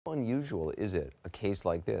How unusual is it, a case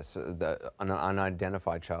like this, an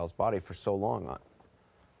unidentified child's body for so long?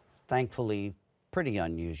 Thankfully, pretty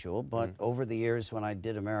unusual, but over the years when I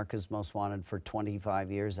did America's Most Wanted for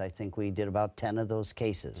 25 years, I think we did about 10 of those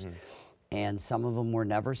cases. And some of them were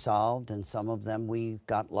never solved, and some of them we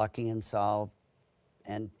got lucky and solved,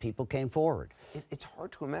 and people came forward. It's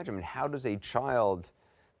hard to imagine. I mean, how does a child,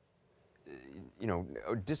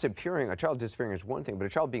 disappearing, a child disappearing is one thing, but a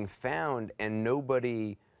child being found and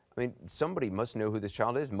nobody, I mean, somebody must know who this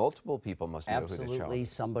child is. Multiple people must know who this child is. Absolutely,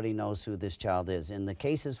 somebody knows who this child is. In the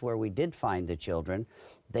cases where we did find the children,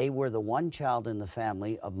 they were the one child in the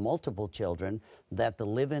family of multiple children that the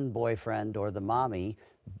live-in boyfriend or the mommy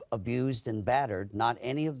abused and battered, not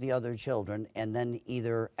any of the other children, and then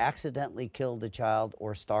either accidentally killed the child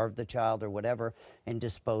or starved the child or whatever and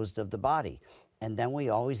disposed of the body. And then we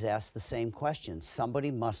always ask the same question.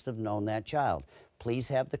 Somebody must have known that child. Please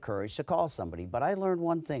have the courage to call somebody. But I learned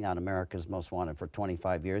one thing on America's Most Wanted for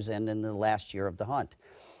 25 years and in the last year of the hunt.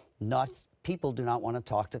 People do not want to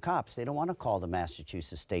talk to cops. They don't want to call the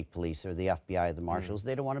Massachusetts State Police or the FBI or the Marshals.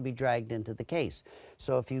 They don't want to be dragged into the case.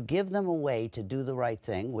 So if you give them a way to do the right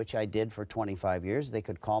thing, which I did for 25 years, they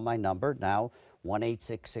could call my number, now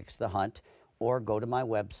 1-866-THE-HUNT, or go to my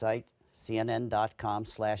website,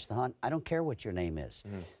 cnn.com/thehunt. I don't care what your name is.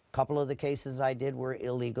 A couple of the cases I did were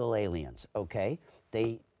illegal aliens, okay?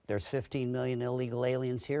 There's 15 million illegal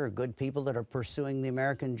aliens here, good people that are pursuing the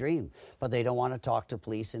American dream, but they don't want to talk to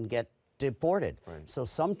police and get deported. So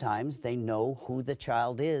sometimes they know who the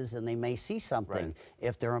child is and they may see something.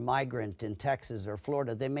 If they're a migrant in Texas or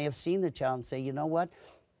Florida, they may have seen the child and say, you know what?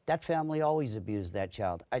 That family always abused that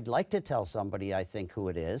child. I'd like to tell somebody I think who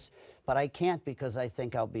it is, but I can't because I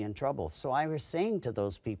think I'll be in trouble. So I was saying to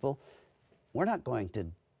those people, we're not going to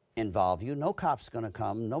involve you. No cop's going to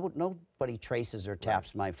come. Nobody traces or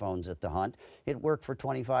taps my phones at the hunt. It worked for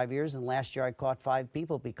 25 years, and last year I caught 5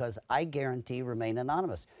 people because I guarantee remain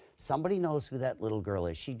anonymous. Somebody knows who that little girl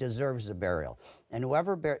is. She deserves a burial. And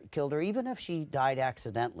whoever killed her, even if she died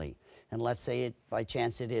accidentally, and let's say by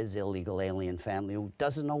chance it is illegal alien family who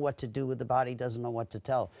doesn't know what to do with the body, doesn't know what to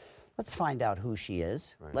tell, let's find out who she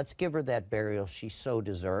is. Let's give her that burial she so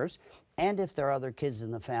deserves. And if there are other kids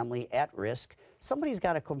in the family at risk, somebody's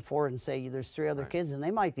got to come forward and say, there's 3 other kids, and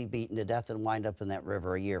they might be beaten to death and wind up in that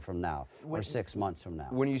river a year from now or 6 months from now.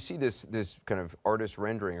 When you see this kind of artist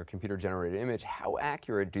rendering or computer-generated image, how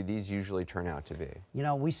accurate do these usually turn out to be? You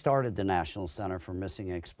know, we started the National Center for Missing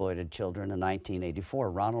and Exploited Children in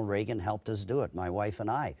 1984. Ronald Reagan helped us do it, my wife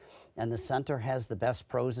and I. And the center has the best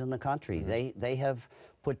pros in the country. They have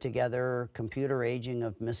put together computer aging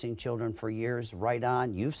of missing children for years, right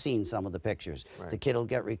on. You've seen some of the pictures. The kid will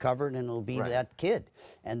get recovered and it'll be that kid.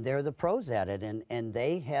 And they're the pros at it. And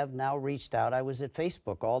they have now reached out. I was at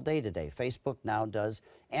Facebook all day today. Facebook now does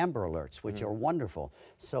Amber Alerts, which are wonderful.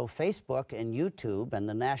 So Facebook and YouTube and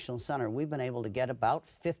the National Center, we've been able to get about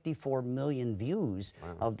 54 million views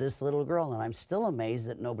of this little girl. And I'm still amazed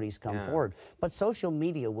that nobody's come forward. But social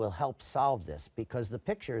media will help solve this because the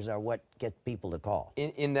pictures are what get people to call.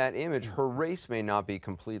 In that image, her race may not be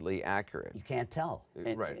completely accurate. You can't tell.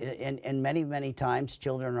 And many, many times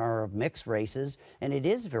children are of mixed races, and it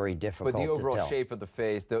is very difficult to tell. But the overall shape of the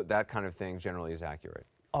face, that kind of thing generally is accurate.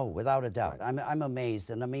 Oh, without a doubt. I'm amazed.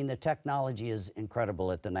 And I mean, the technology is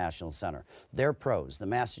incredible at the National Center. They're pros. The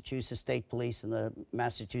Massachusetts State Police and the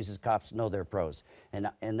Massachusetts cops know they're pros.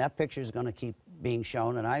 And that picture is going to keep being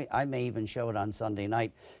shown. And I may even show it on Sunday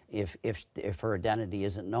night if her identity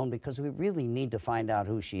isn't known, because we really need to find out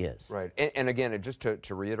who she is. And again, just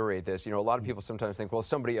to reiterate this, a lot of people sometimes think, well,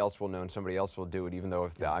 somebody else will know and somebody else will do it, even though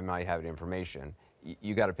if I might have the information.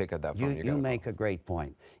 You got to pick up that phone. You make a great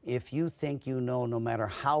point. If you think you know, no matter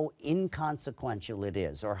how inconsequential it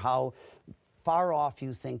is or how far off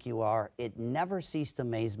you think you are, it never ceased to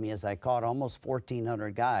amaze me as I caught almost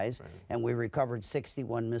 1,400 guys and we recovered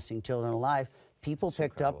 61 missing children alive. People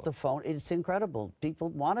picked up the phone. It's incredible. People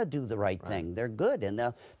want to do the right thing. They're good, and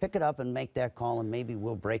they'll pick it up and make that call, and maybe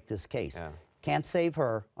we'll break this case. Can't save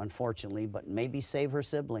her, unfortunately, but maybe save her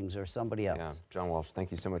siblings or somebody else. John Walsh,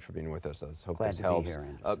 thank you so much for being with us. Let's hope Glad this to helps. Be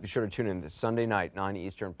here, be sure to tune in this Sunday night, 9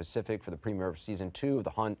 Eastern Pacific, for the premiere of Season 2 of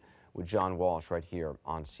The Hunt with John Walsh right here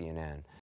on CNN.